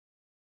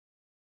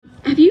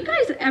Have you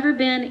guys ever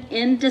been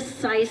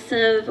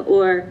indecisive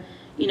or,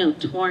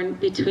 torn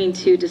between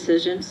two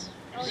decisions?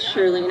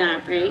 Surely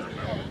not, right?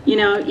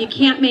 You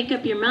can't make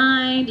up your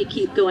mind. You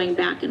keep going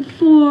back and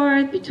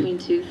forth between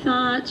two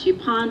thoughts. You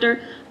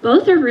ponder.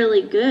 Both are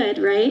really good,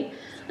 right?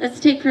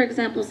 Let's take, for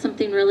example,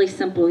 something really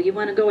simple. You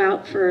want to go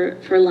out for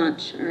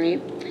lunch, all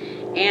right?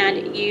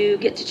 And you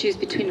get to choose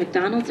between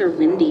McDonald's or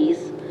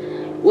Wendy's.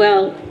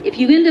 Well, if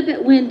you end up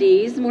at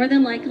Wendy's, more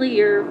than likely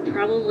you're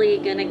probably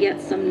going to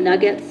get some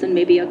nuggets and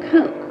maybe a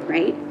Coke,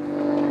 right?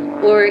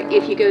 Or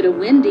if you go to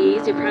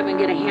Wendy's, you're probably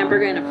going to get a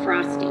hamburger and a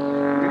Frosty,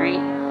 right?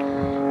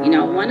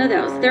 One of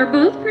those. They're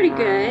both pretty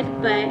good,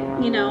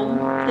 but,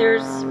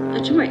 there's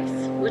a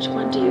choice. Which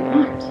one do you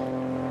want?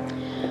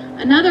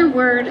 Another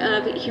word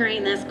of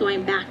hearing this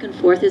going back and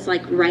forth is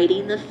like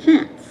riding the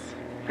fence,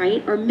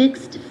 right? Or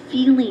mixed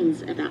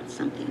feelings about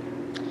something.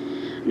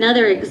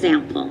 Another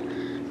example.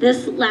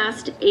 This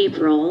last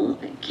April,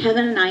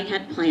 Kevin and I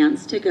had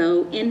plans to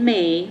go in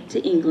May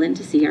to England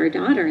to see our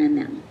daughter and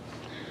them.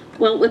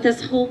 Well, with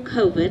this whole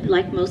COVID,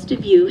 like most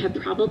of you have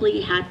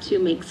probably had to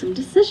make some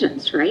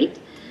decisions, right?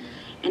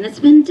 And it's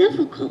been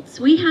difficult.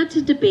 So we had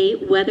to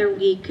debate whether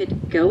we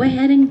could go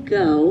ahead and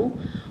go,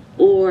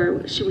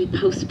 or should we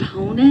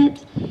postpone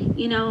it,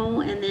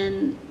 and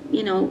then,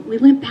 we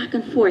went back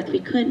and forth. We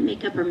couldn't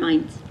make up our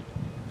minds.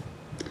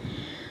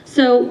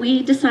 So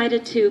we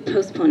decided to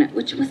postpone it,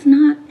 which was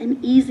not an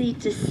easy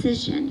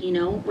decision,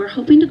 We're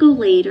hoping to go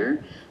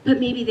later, but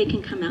maybe they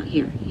can come out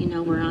here.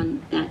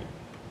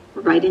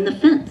 We're riding the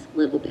fence a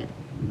little bit.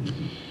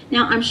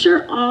 Now, I'm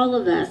sure all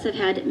of us have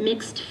had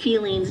mixed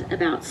feelings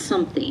about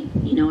something,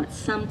 at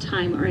some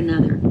time or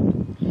another.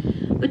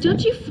 But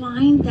don't you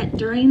find that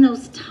during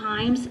those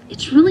times,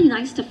 it's really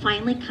nice to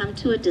finally come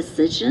to a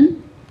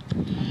decision?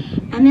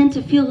 And then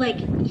to feel like,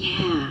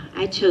 yeah,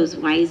 I chose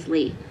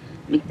wisely.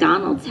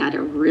 McDonald's had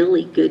a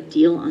really good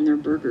deal on their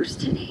burgers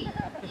today.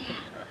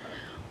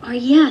 Or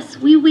yes,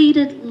 we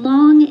waited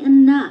long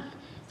enough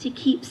to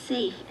keep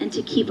safe and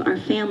to keep our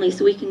family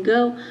so we can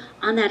go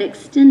on that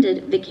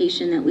extended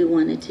vacation that we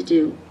wanted to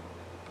do.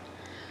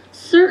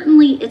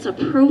 Certainly, it's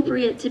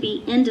appropriate to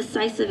be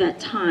indecisive at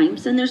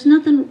times, and there's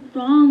nothing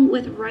wrong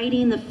with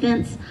riding the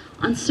fence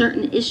on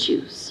certain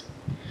issues.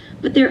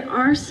 But there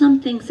are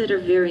some things that are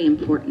very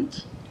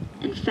important.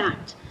 In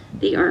fact,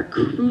 they are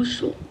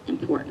crucial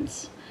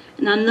importance.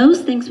 And on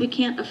those things, we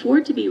can't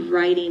afford to be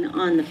riding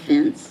on the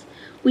fence.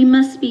 We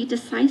must be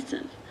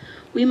decisive.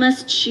 We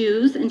must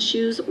choose and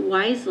choose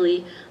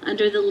wisely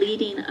under the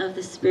leading of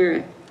the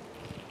Spirit.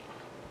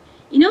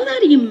 You know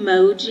that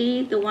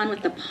emoji, the one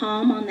with the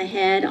palm on the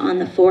head, on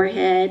the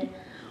forehead,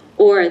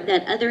 or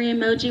that other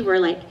emoji where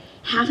like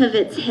half of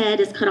its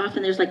head is cut off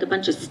and there's like a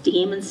bunch of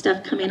steam and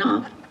stuff coming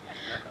off?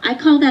 I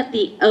call that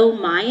the oh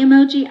my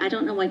emoji. I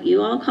don't know what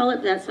you all call it,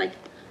 but that's like,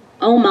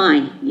 oh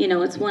my,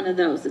 it's one of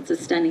those. It's a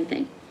stunning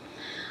thing.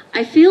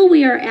 I feel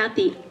we are at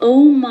the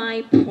oh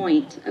my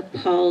point of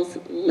Paul's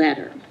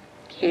letter,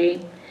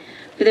 okay?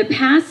 For the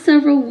past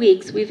several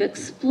weeks, we've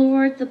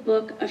explored the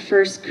book of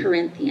 1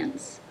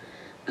 Corinthians.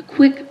 A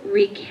quick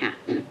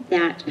recap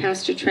that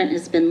Pastor Trent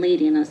has been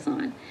leading us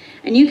on.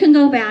 And you can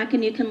go back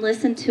and you can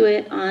listen to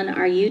it on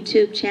our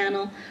YouTube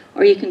channel,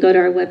 or you can go to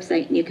our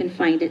website and you can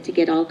find it to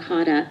get all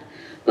caught up.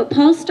 But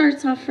Paul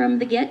starts off from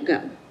the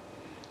get-go.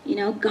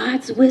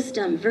 God's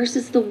wisdom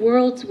versus the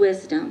world's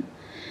wisdom.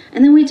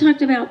 And then we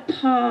talked about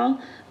Paul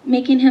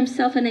making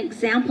himself an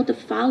example to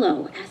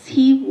follow as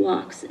he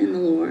walks in the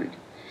Lord.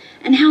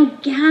 And how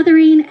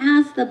gathering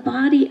as the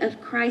body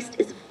of Christ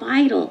is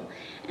vital.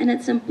 And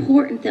it's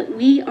important that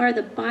we are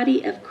the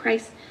body of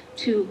Christ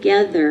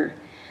together,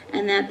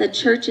 and that the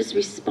church's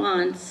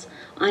response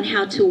on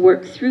how to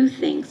work through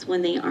things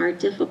when they are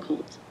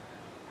difficult.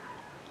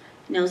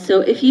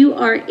 So if you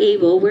are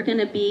able, we're going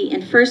to be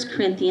in 1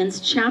 Corinthians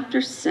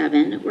chapter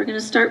 7. We're going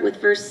to start with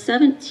verse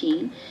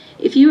 17.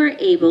 If you are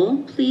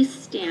able, please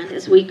stand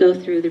as we go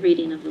through the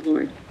reading of the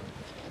Lord.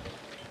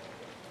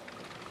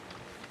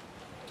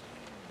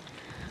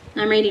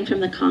 I'm reading from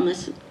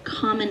the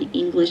Common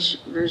English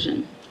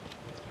Version.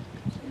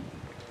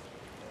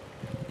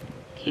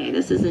 Okay,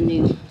 this is a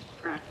new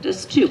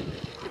practice too.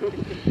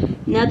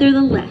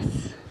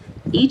 Nevertheless,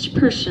 each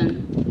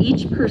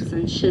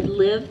person should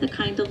live the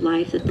kind of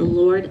life that the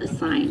Lord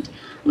assigned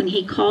when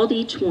he called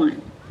each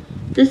one.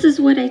 This is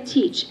what I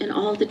teach in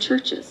all the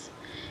churches.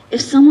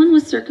 If someone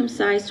was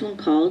circumcised when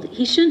called,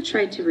 he shouldn't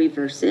try to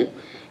reverse it.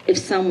 If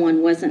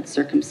someone wasn't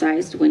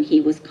circumcised when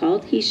he was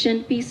called, he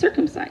shouldn't be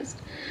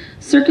circumcised.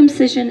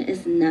 Circumcision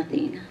is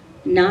nothing.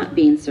 Not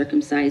being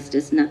circumcised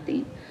is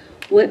nothing.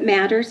 What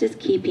matters is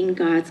keeping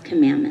God's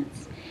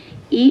commandments.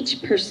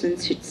 Each person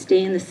should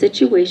stay in the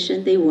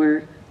situation they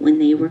were when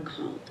they were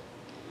called.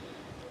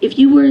 If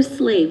you were a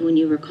slave when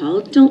you were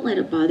called, don't let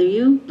it bother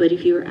you, but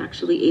if you are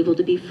actually able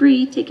to be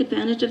free, take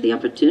advantage of the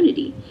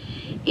opportunity.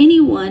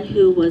 Anyone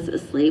who was a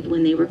slave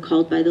when they were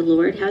called by the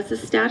Lord has the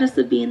status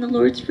of being the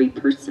Lord's free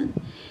person.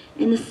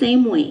 In the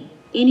same way,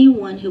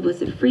 anyone who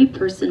was a free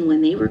person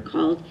when they were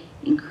called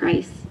in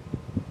Christ's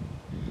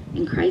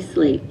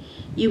slave,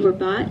 you were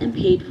bought and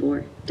paid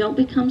for. Don't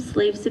become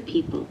slaves of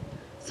people.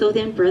 So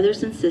then,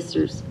 brothers and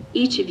sisters,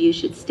 each of you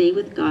should stay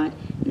with God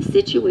in the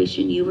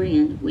situation you were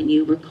in when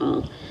you were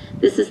called.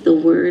 This is the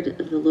word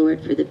of the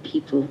Lord for the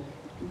people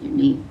in your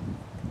name.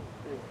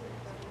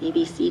 You may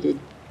be seated.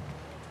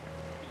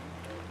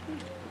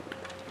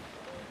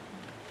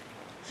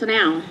 So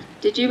now,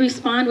 did you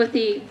respond with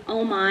the,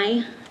 oh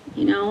my,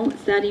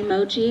 it's that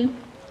emoji?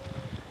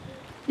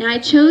 Now, I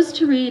chose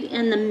to read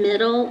in the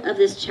middle of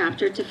this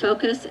chapter to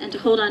focus and to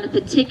hold on a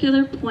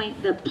particular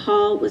point that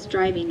Paul was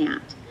driving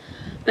at.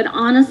 But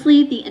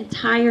honestly, the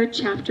entire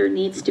chapter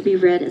needs to be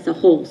read as a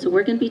whole. So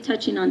we're going to be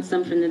touching on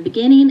some from the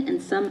beginning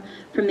and some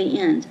from the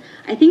end.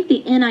 I think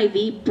the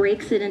NIV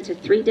breaks it into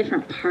 3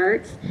 different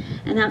parts,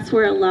 and that's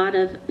where a lot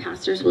of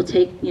pastors will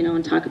take,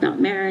 and talk about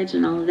marriage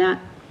and all of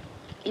that.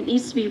 It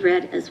needs to be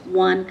read as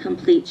one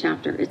complete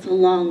chapter. It's a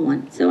long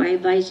one, so I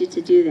advise you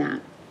to do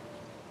that.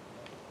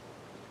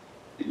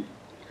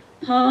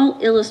 Paul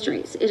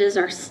illustrates it is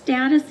our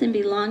status in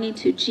belonging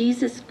to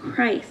Jesus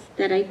Christ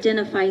that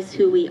identifies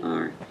who we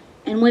are,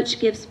 and which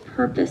gives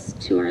purpose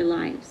to our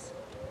lives.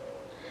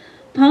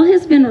 Paul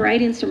has been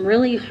writing some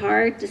really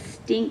hard,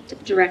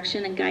 distinct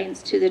direction and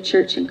guidance to the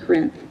church in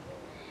Corinth.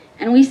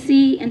 And we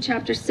see in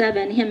chapter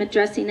 7 him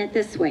addressing it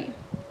this way.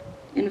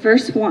 In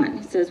verse 1,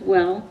 he says,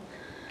 well,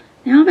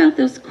 now about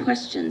those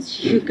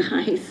questions you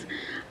guys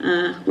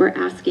were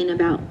asking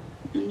about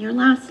in your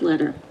last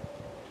letter.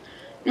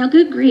 Now,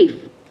 good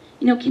grief.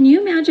 Can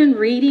you imagine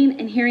reading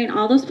and hearing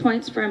all those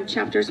points from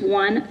chapters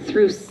 1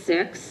 through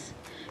 6?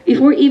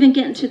 Before even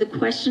getting to the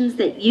questions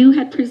that you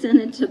had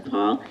presented to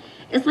Paul?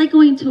 It's like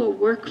going to a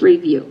work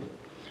review.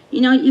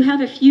 You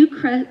have a few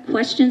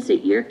questions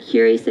that you're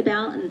curious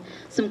about and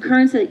some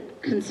concerns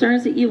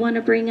that you want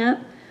to bring up,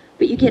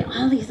 but you get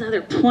all these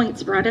other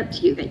points brought up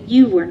to you that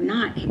you were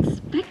not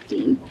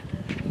expecting.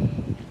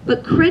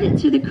 But credit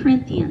to the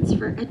Corinthians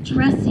for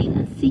addressing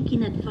and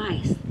seeking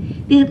advice.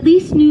 They at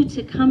least knew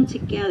to come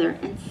together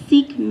and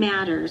seek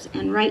matters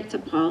and write to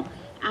Paul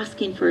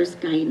asking for his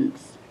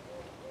guidance.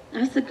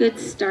 That's a good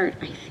start,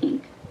 I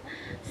think,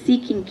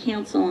 seeking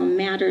counsel on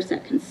matters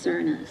that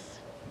concern us.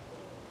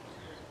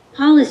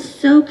 Paul is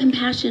so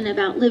compassionate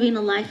about living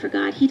a life for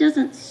God. He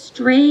doesn't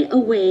stray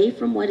away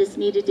from what is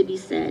needed to be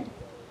said.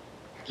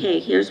 Okay,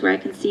 here's where I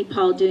can see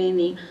Paul doing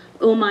the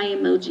oh my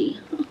emoji.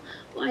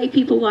 Why,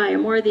 people, why? Or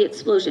more of the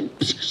explosion.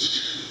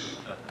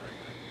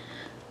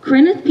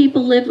 Corinth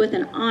people lived with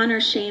an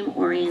honor-shame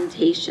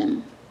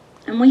orientation.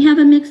 And we have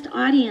a mixed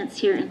audience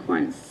here in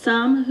Corinth.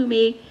 Some who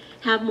may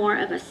have more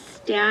of a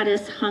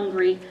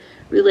status-hungry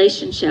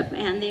relationship,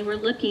 and they were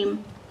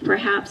looking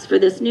perhaps for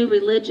this new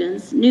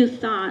religions, new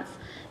thoughts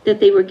that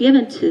they were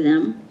given to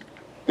them,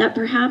 that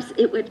perhaps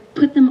it would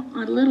put them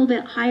a little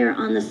bit higher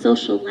on the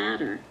social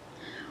ladder,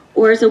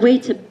 or as a way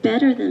to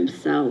better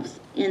themselves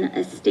in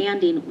a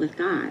standing with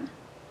God.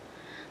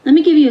 Let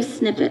me give you a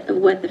snippet of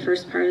what the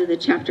first part of the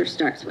chapter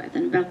starts with,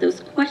 and about those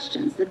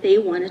questions that they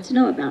wanted to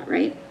know about,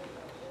 right?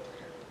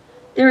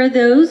 There are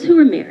those who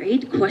are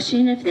married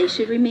questioning if they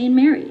should remain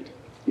married.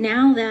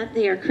 Now that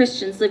they are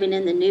Christians living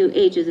in the new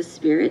age of the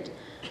Spirit,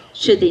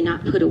 should they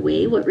not put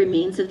away what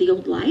remains of the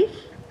old life?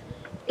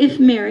 If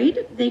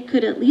married, they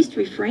could at least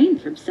refrain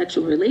from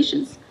sexual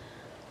relations.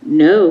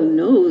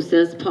 No,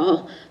 says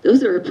Paul.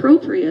 Those are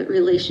appropriate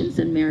relations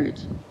in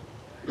marriage.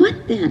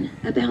 What then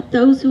about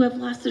those who have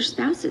lost their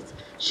spouses?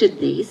 Should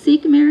they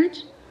seek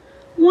marriage?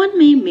 One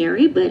may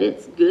marry, but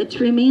it's good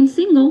to remain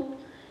single.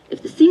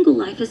 If the single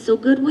life is so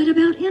good, what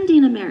about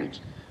ending a marriage?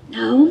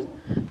 No,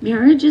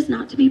 marriage is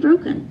not to be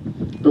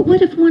broken. But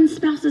what if one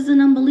spouse is an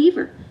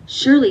unbeliever?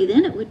 Surely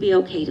then it would be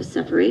okay to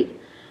separate.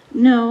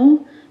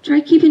 No,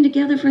 try keeping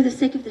together for the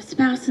sake of the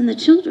spouse and the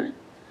children.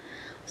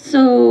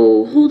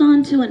 So hold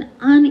on to an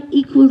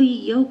unequally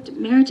yoked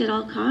marriage at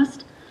all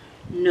cost?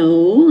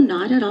 No,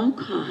 not at all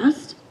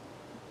cost.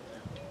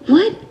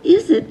 What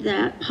is it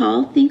that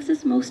Paul thinks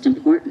is most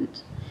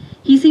important?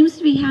 He seems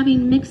to be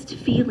having mixed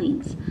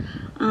feelings,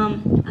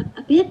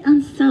 a bit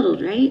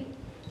unsettled, right?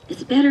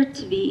 Is it better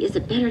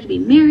to be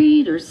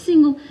married or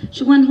single?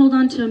 Should one hold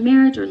on to a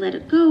marriage or let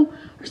it go?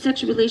 Are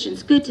sexual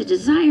relations good to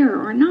desire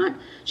or not?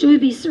 Should we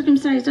be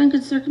circumcised,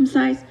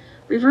 uncircumcised,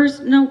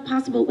 reversed, no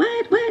possible?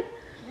 What?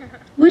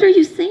 What are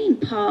you saying,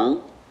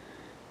 Paul?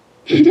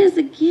 It is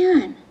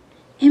again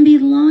in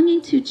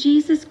belonging to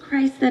Jesus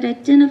Christ that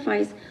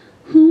identifies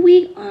who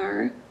we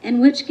are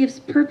and which gives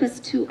purpose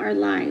to our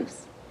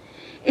lives.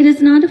 It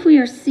is not if we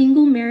are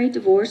single, married,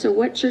 divorced, or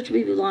what church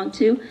we belong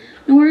to,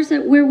 nor is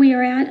it where we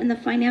are at in the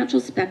financial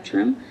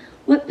spectrum,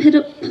 what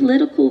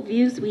political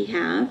views we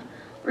have,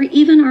 or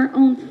even our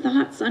own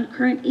thoughts on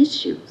current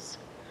issues.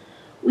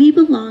 We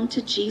belong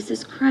to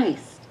Jesus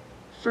Christ,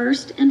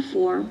 first and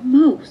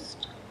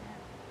foremost.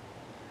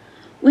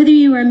 Whether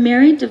you are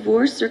married,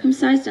 divorced,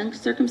 circumcised,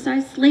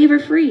 uncircumcised, slave, or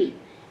free,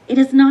 it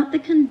is not the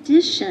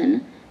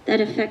condition that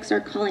affects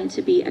our calling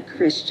to be a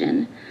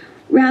Christian.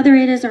 Rather,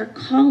 it is our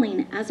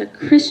calling as a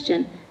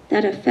Christian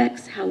that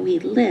affects how we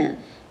live.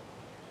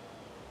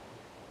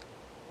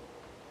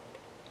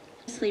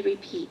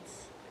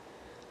 Repeats,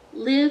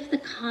 live the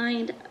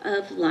kind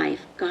of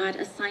life God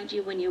assigned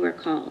you when you were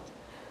called.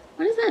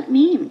 What does that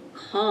mean,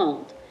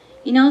 called?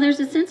 You know, there's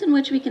a sense in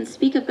which we can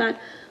speak of God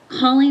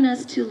calling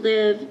us to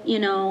live, you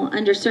know,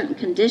 under certain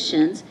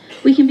conditions.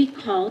 We can be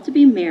called to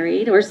be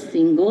married or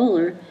single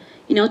or,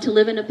 you know, to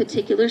live in a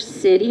particular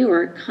city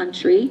or a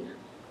country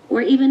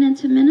or even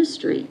into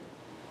ministry.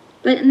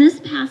 But in this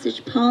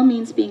passage, Paul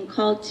means being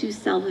called to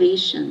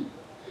salvation.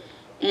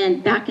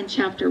 And back in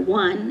chapter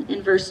 1,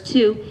 in verse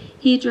 2,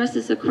 he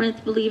addresses the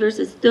Corinth believers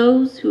as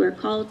those who are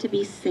called to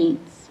be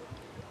saints,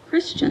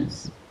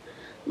 Christians.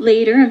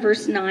 Later, in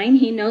verse 9,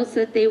 he notes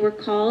that they were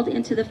called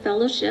into the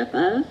fellowship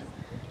of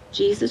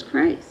Jesus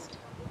Christ.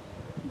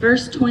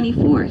 Verse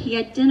 24, he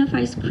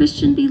identifies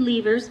Christian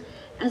believers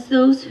as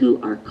those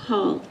who are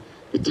called.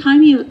 The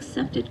time you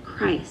accepted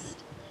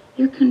Christ,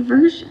 your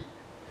conversion.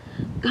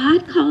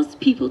 God calls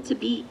people to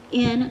be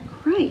in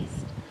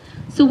Christ.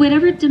 So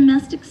whatever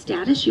domestic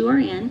status you are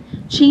in,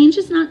 change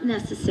is not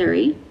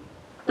necessary,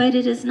 but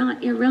it is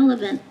not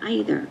irrelevant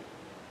either.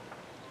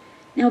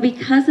 Now,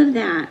 because of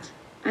that,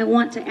 I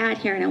want to add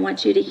here, and I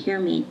want you to hear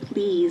me,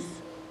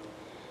 please.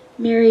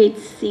 Married,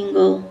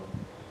 single,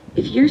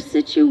 if your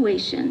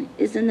situation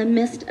is in the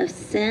midst of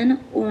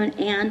sin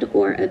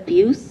or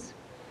abuse,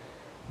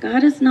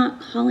 God is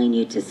not calling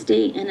you to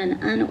stay in an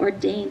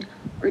unordained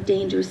or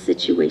dangerous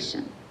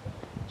situation.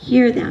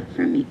 Hear that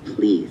from me,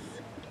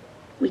 please.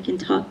 We can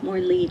talk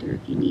more later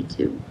if you need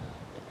to.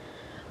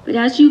 But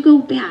as you go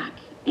back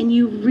and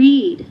you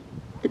read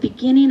the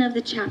beginning of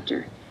the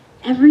chapter,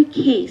 every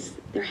case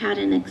there had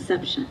an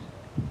exception.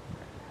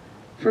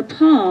 For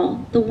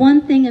Paul, the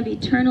one thing of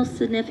eternal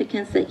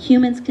significance that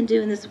humans can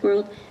do in this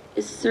world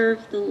is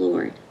serve the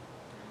Lord,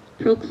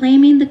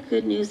 proclaiming the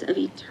good news of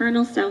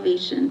eternal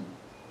salvation.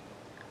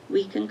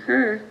 We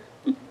concur.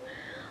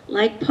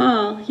 Like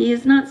Paul, he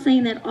is not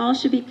saying that all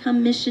should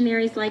become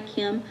missionaries like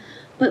him,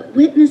 but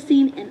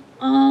witnessing in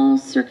all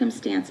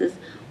circumstances,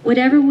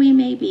 whatever we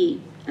may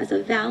be, as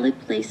a valid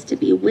place to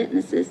be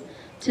witnesses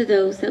to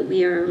those that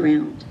we are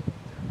around.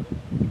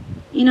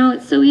 You know,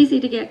 it's so easy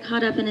to get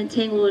caught up and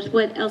entangled with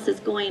what else is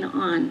going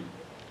on.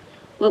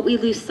 What we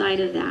lose sight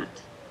of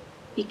that.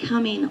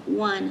 Becoming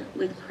one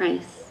with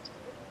Christ.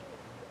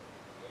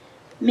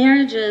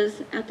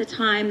 Marriages at the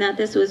time that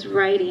this was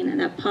writing, and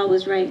that Paul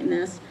was writing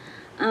this,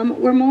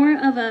 were more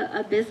of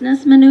a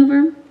business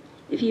maneuver,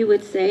 if you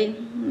would say,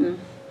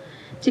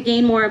 to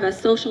gain more of a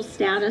social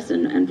status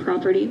and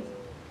property.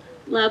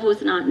 Love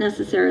was not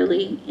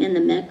necessarily in the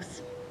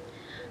mix.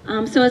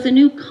 So as a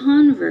new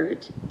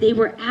convert, they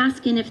were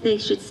asking if they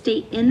should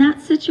stay in that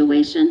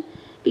situation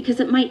because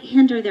it might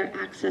hinder their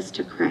access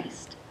to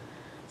Christ.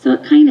 So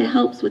it kind of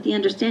helps with the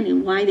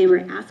understanding why they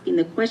were asking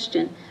the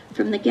question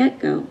from the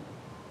get-go.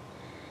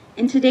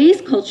 In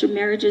today's culture,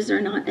 marriages are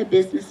not a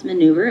business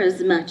maneuver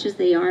as much as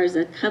they are as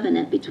a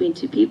covenant between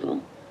two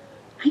people.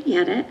 I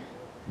get it.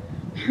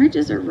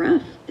 Marriages are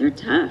rough. They're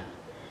tough.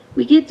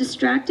 We get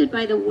distracted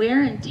by the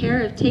wear and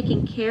tear of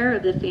taking care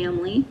of the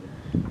family.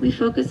 We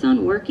focus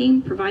on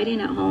working,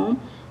 providing at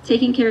home,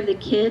 taking care of the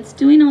kids,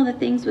 doing all the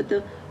things with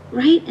the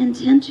right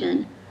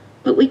intention,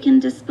 but we can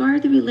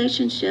discard the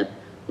relationship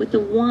with the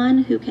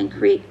one who can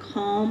create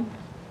calm,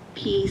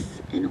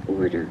 peace, and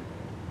order.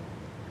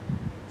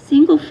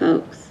 Single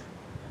folks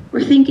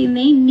were thinking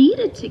they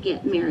needed to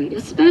get married,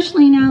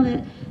 especially now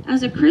that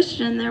as a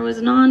Christian there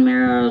was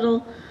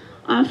non-marital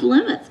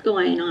off-limits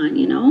going on,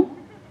 you know.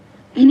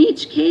 In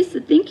each case,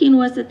 the thinking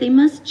was that they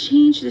must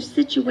change their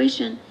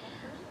situation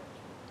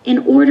in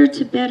order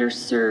to better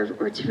serve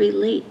or to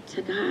relate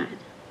to God.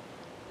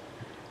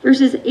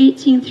 Verses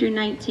 18 through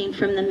 19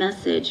 from the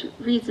Message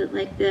reads it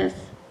like this.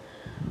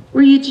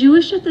 Were you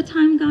Jewish at the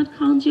time God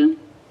called you?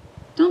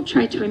 Don't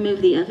try to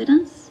remove the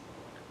evidence.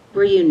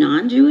 Were you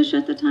non-Jewish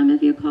at the time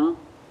of your call?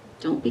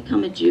 Don't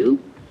become a Jew.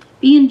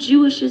 Being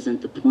Jewish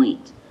isn't the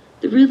point.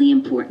 The really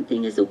important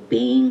thing is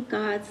obeying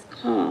God's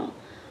call,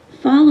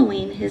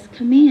 following his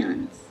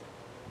commands.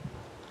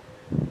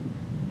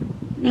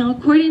 Now,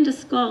 according to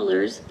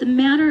scholars, the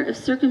matter of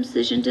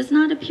circumcision does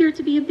not appear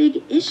to be a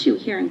big issue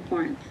here in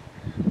Corinth,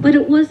 but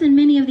it was in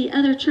many of the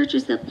other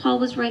churches that Paul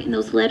was writing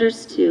those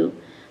letters to.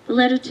 The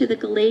letter to the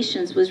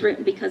Galatians was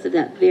written because of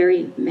that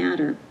very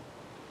matter.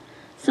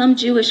 Some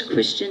Jewish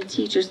Christian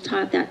teachers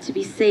taught that to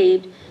be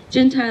saved,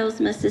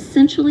 Gentiles must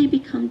essentially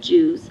become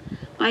Jews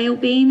by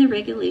obeying the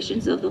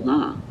regulations of the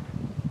law.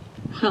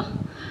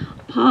 Well,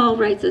 Paul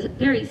writes a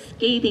very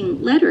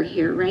scathing letter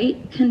here,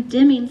 right?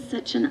 Condemning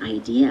such an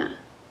idea.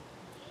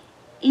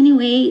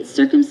 Anyway,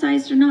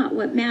 circumcised or not,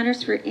 what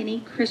matters for any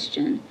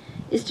Christian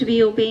is to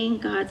be obeying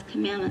God's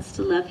commandments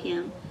to love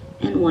him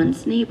and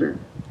one's neighbor.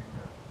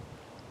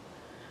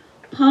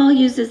 Paul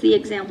uses the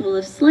example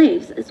of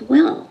slaves as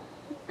well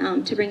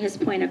to bring his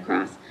point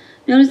across.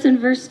 Notice in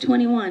verse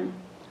 21,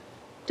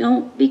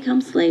 don't become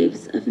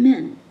slaves of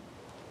men.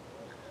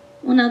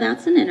 Well, now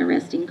that's an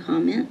interesting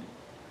comment.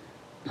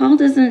 Paul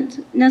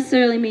doesn't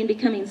necessarily mean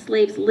becoming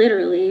slaves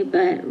literally,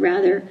 but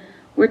rather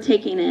we're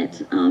taking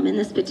it in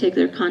this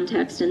particular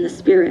context in the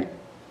spirit.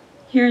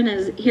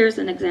 Here's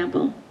an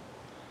example.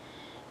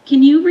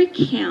 Can you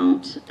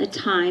recount a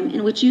time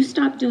in which you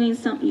stopped doing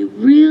something you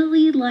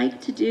really like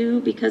to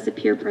do because of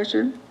peer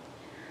pressure?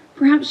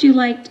 Perhaps you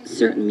liked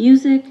certain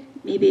music.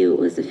 Maybe it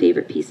was a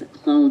favorite piece of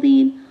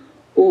clothing,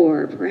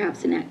 or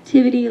perhaps an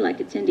activity like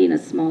attending a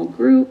small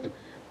group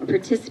or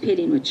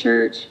participating with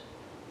church.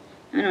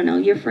 I don't know,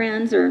 your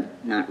friends, or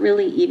not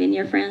really even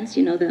your friends,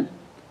 you know, the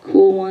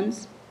cool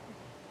ones.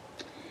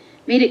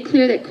 Made it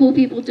clear that cool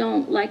people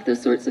don't like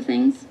those sorts of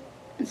things,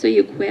 and so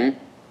you quit.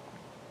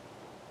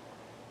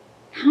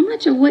 How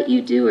much of what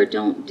you do or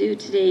don't do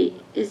today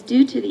is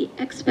due to the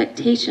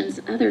expectations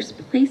others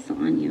place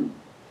on you?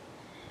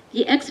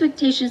 The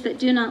expectations that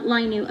do not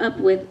line you up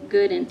with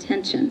good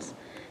intentions,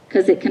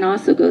 because it can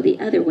also go the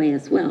other way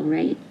as well,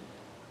 right?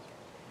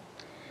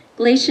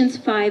 Galatians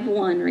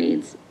 5:1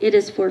 reads, "It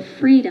is for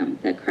freedom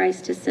that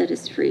Christ has set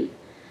us free.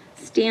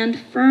 Stand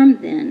firm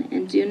then,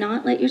 and do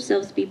not let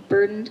yourselves be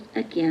burdened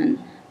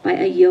again by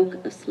a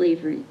yoke of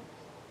slavery."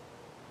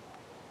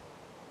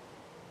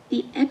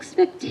 The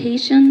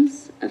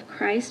expectations of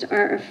Christ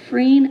are a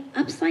freeing,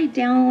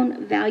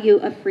 upside-down value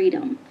of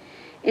freedom.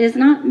 It is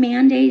not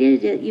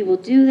mandated that you will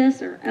do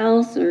this or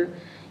else, or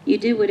you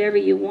do whatever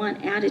you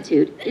want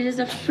attitude. It is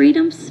a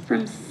freedom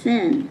from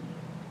sin.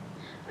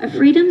 A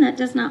freedom that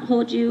does not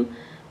hold you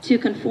to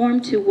conform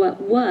to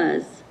what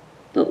was,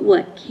 but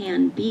what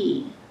can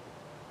be.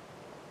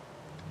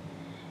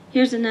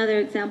 Here's another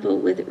example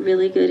with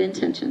really good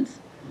intentions.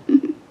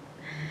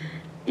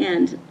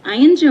 And I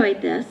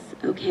enjoyed this,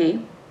 okay,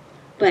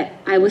 but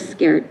I was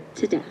scared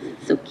to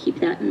death, so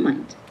keep that in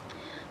mind.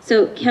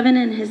 So Kevin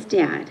and his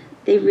dad,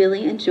 they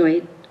really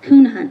enjoyed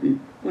coon hunting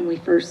when we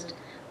first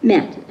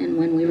met and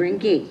when we were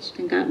engaged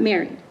and got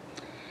married.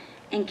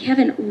 And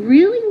Kevin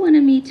really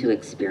wanted me to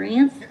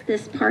experience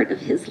this part of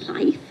his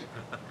life.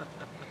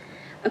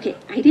 Okay,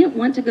 I didn't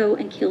want to go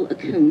and kill a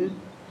coon.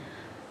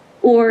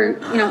 Or,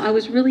 I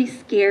was really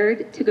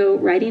scared to go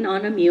riding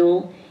on a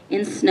mule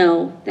in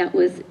snow that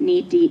was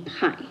knee-deep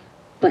high.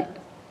 But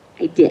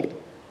I did.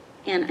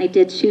 And I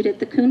did shoot at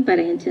the coon, but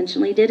I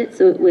intentionally did it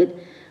so it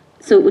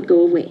would go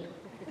away.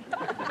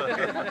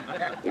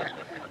 Yeah.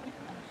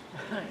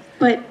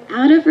 But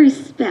out of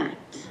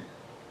respect,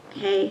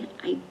 okay,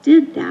 I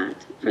did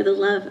that for the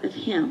love of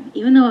him,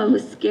 even though I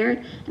was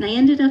scared, and I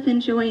ended up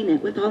enjoying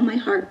it with all my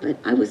heart, but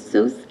I was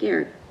so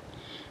scared.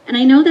 And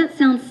I know that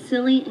sounds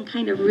silly and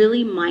kind of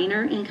really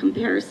minor in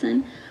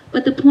comparison,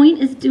 but the point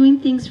is doing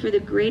things for the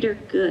greater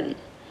good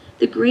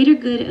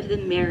of the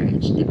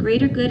marriage, the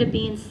greater good of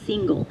being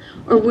single,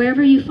 or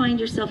wherever you find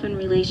yourself in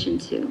relation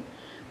to.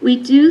 We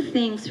do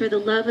things for the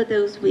love of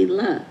those we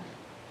love.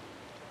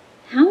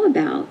 How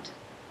about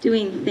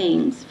doing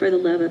things for the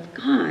love of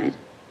God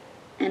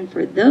and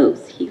for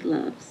those he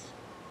loves?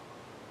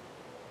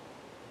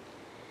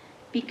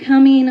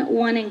 Becoming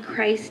one in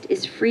Christ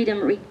is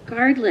freedom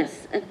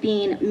regardless of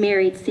being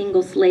married,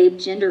 single, slave,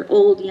 gender,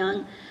 old,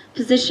 young,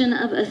 position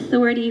of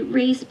authority,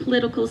 race,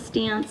 political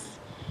stance.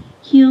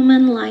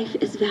 Human life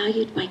is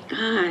valued by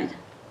God.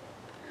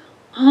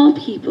 All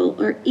people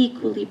are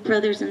equally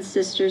brothers and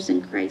sisters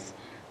in Christ,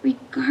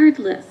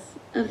 regardless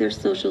of their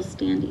social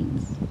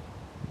standings.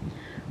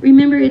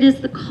 Remember, it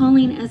is the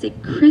calling as a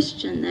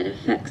Christian that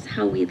affects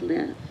how we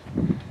live,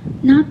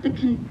 not the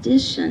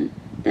condition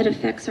that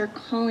affects our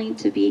calling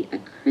to be a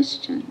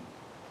Christian.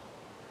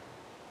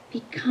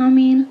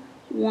 Becoming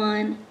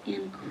one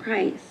in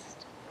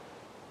Christ.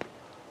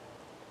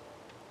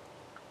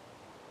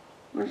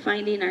 We're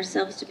finding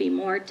ourselves to be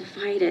more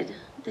divided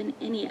than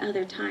any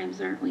other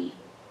times, aren't we?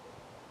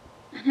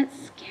 And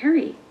it's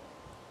scary.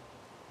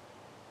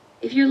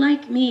 If you're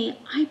like me,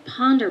 I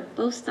ponder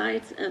both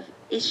sides of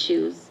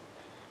issues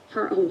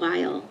for a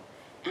while,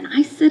 and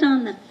I sit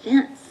on the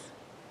fence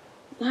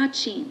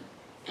watching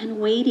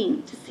and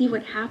waiting to see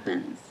what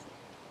happens.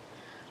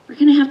 We're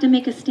going to have to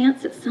make a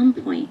stance at some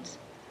point.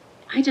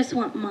 I just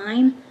want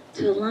mine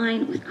to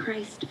align with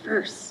Christ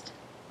first.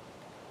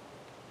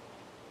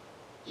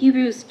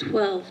 Hebrews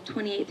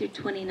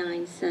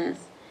 12:28-29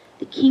 says,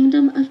 "The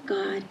kingdom of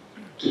God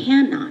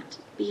cannot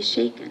be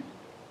shaken."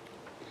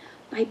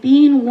 By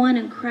being one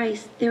in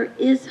Christ, there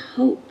is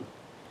hope.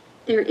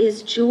 There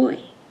is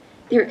joy.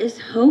 There is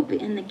hope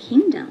in the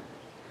kingdom.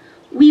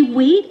 We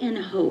wait in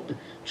hope,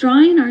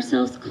 drawing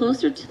ourselves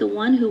closer to the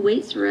one who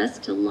waits for us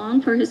to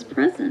long for his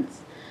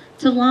presence,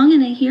 to long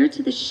and adhere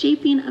to the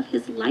shaping of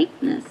his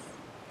likeness.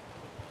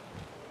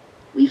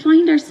 We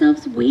find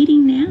ourselves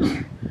waiting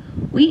now,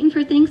 waiting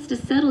for things to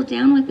settle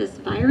down with this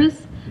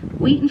virus,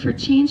 waiting for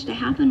change to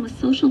happen with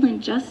social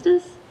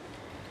injustice.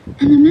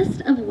 In the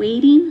midst of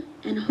waiting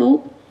and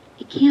hope,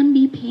 it can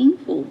be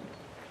painful.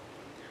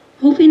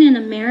 Hoping in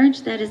a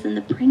marriage that is in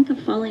the brink of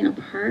falling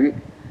apart,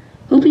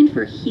 hoping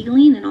for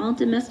healing in all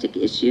domestic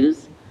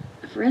issues,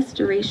 of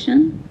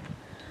restoration.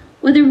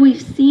 Whether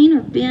we've seen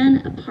or been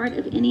a part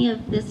of any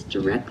of this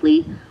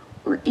directly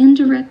or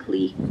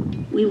indirectly,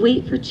 we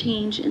wait for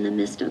change in the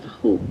midst of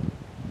hope.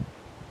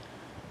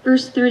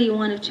 Verse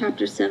 31 of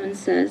chapter 7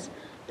 says,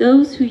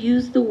 "Those who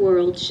use the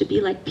world should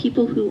be like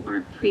people who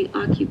aren't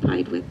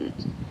preoccupied with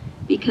it,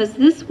 because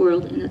this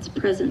world in its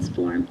present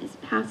form is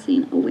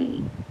passing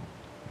away."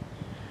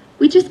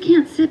 We just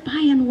can't sit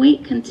by and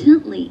wait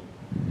contently.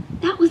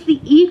 That was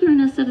the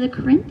eagerness of the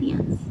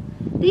Corinthians.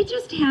 They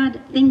just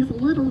had things a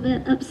little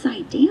bit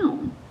upside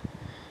down.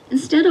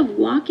 Instead of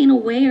walking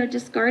away or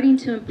discarding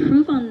to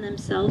improve on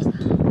themselves,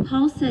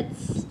 Paul said,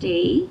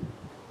 stay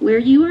where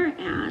you are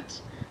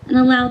at and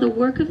allow the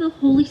work of the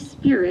Holy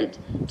Spirit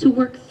to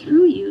work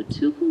through you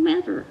to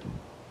whomever.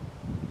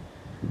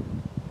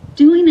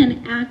 Doing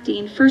and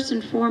acting, first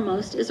and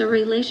foremost, is a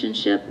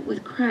relationship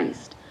with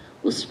Christ.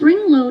 Will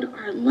spring-load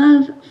our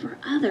love for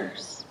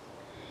others.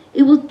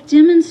 It will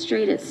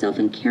demonstrate itself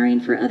in caring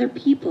for other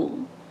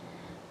people,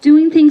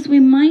 doing things we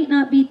might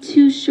not be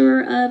too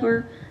sure of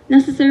or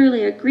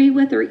necessarily agree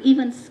with or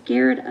even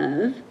scared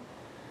of.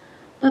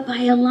 But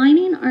by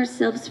aligning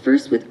ourselves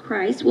first with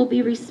Christ, we'll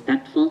be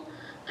respectful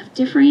of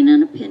differing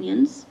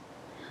opinions.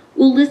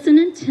 We'll listen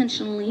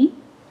intentionally.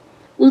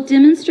 We'll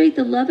demonstrate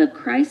the love of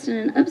Christ in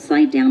an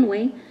upside-down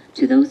way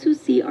to those who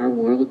see our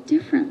world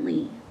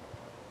differently.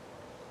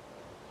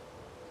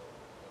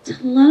 To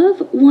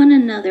love one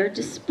another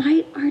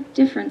despite our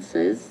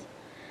differences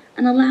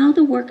and allow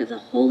the work of the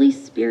Holy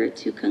Spirit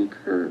to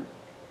concur.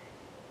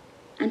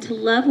 And to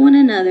love one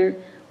another,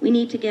 we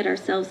need to get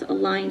ourselves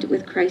aligned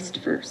with Christ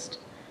first.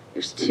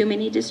 There's too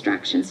many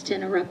distractions to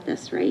interrupt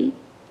this, right?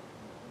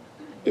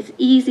 It's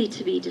easy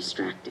to be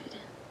distracted.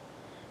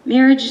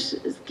 Marriage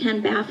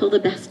can baffle the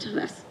best of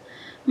us.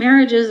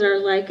 Marriages are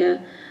like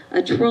a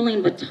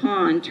twirling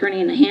baton,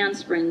 turning the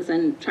handsprings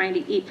and trying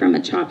to eat from a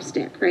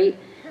chopstick, right?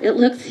 It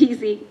looks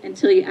easy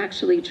until you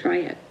actually try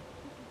it.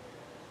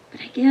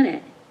 But I get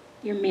it.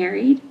 You're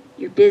married,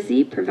 you're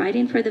busy,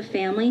 providing for the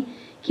family,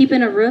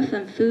 keeping a roof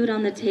and food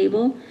on the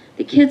table.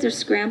 The kids are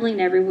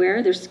scrambling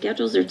everywhere. Their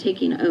schedules are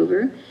taking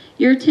over.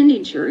 You're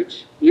attending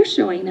church. You're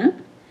showing up.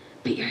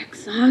 But you're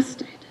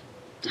exhausted,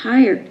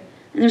 tired,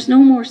 and there's no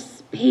more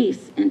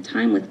space and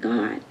time with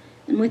God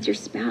and with your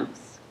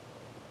spouse.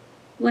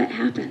 What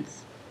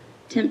happens?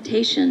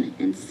 Temptation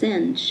and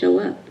sin show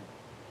up.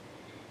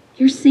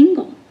 You're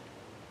single,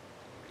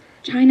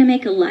 trying to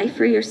make a life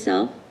for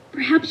yourself.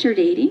 Perhaps you're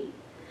dating.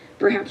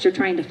 Perhaps you're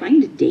trying to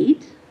find a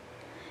date.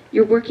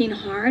 You're working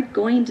hard,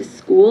 going to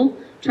school,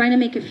 trying to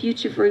make a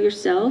future for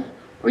yourself,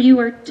 or you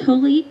are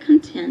totally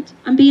content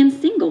on being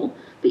single,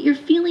 but you're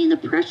feeling the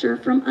pressure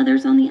from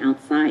others on the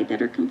outside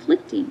that are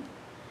conflicting.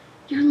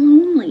 You're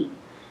lonely,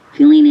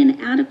 feeling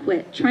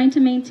inadequate, trying to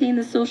maintain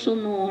the social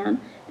norm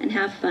and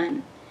have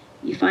fun.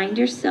 You find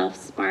yourself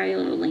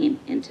spiraling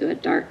into a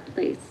dark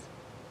place.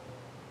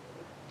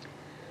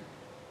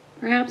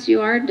 Perhaps you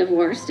are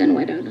divorced and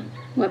widowed.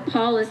 What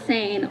Paul is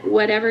saying,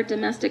 whatever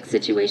domestic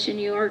situation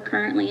you are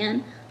currently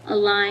in,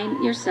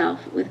 align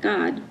yourself with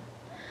God.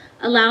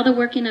 Allow the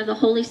working of the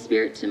Holy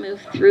Spirit to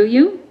move through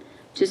you,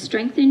 to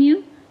strengthen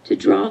you, to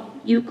draw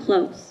you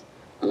close.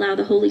 Allow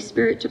the Holy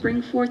Spirit to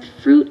bring forth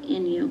fruit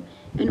in you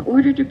in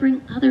order to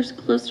bring others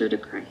closer to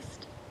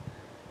Christ.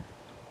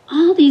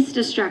 All these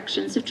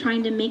distractions of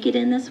trying to make it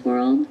in this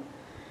world,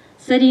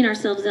 setting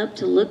ourselves up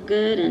to look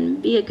good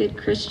and be a good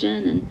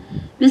Christian, and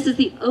misses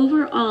the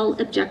overall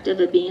objective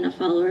of being a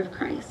follower of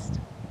Christ.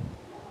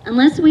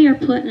 Unless we are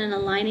putting and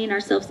aligning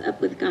ourselves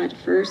up with God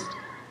first,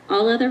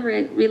 all other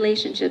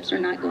relationships are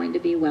not going to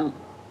be well.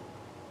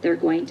 They're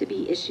going to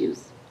be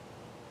issues.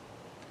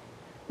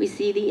 We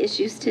see the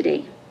issues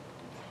today.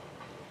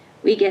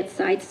 We get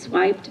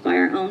sideswiped by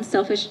our own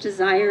selfish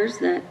desires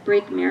that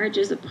break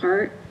marriages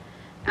apart,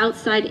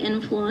 outside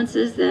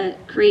influences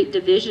that create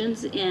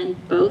divisions in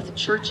both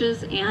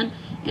churches and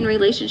in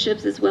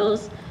relationships, as well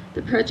as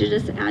the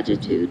prejudiced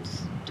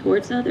attitudes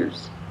towards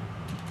others.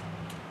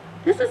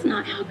 This is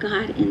not how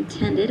God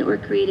intended or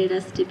created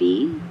us to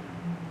be.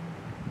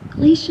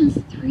 Galatians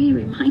 3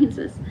 reminds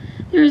us,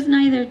 there is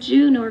neither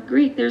Jew nor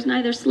Greek, there's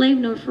neither slave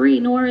nor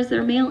free, nor is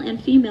there male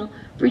and female,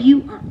 for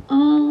you are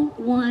all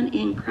one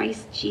in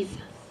Christ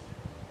Jesus.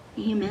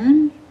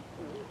 Amen?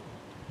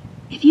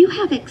 If you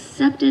have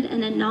accepted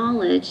and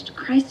acknowledged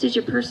Christ as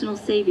your personal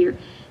Savior,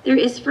 there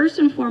is first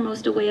and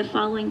foremost a way of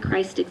following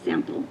Christ's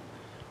example.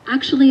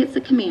 Actually, it's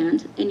a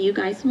command, and you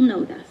guys will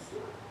know this.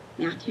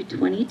 Matthew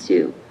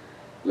 22.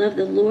 Love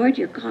the Lord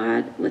your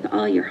God with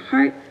all your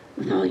heart,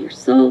 with all your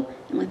soul,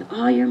 and with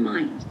all your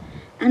mind.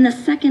 And the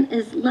second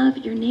is love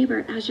your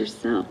neighbor as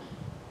yourself.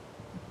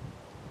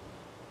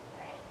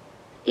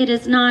 It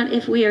is not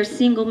if we are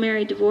single,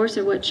 married, divorced,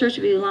 or what church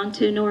we belong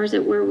to, nor is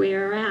it where we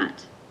are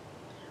at.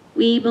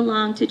 We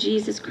belong to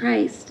Jesus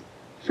Christ,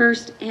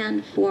 first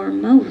and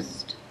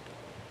foremost.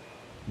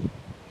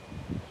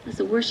 As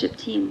the worship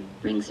team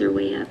brings their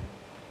way up.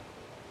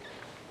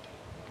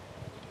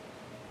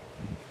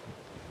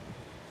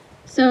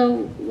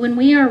 So when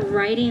we are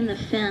riding the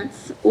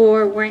fence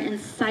or we're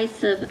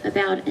incisive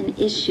about an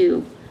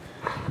issue,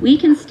 we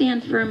can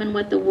stand firm in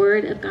what the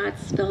Word of God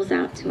spells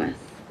out to us.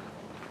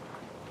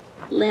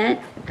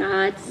 Let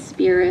God's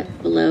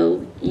Spirit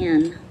blow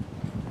in.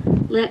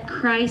 Let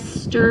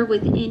Christ stir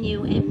within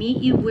you and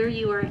meet you where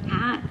you are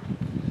at.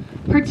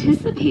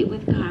 Participate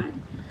with God.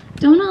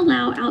 Don't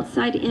allow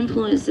outside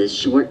influences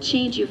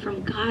shortchange you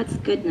from God's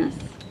goodness.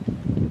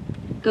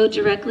 Go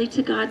directly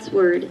to God's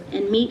Word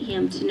and meet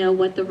Him to know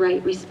what the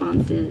right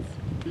response is.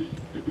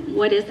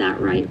 What is that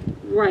right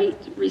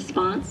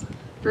response?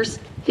 Verse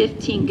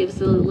 15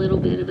 gives a little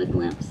bit of a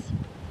glimpse.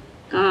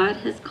 God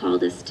has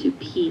called us to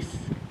peace,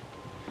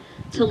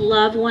 to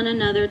love one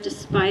another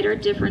despite our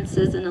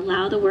differences and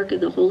allow the work of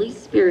the Holy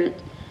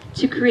Spirit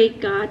to create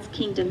God's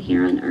kingdom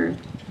here on earth.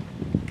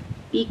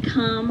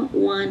 Become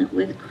one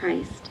with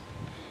Christ.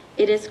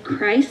 It is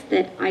Christ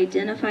that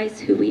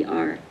identifies who we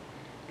are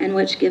and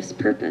which gives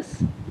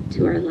purpose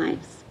to our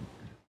lives.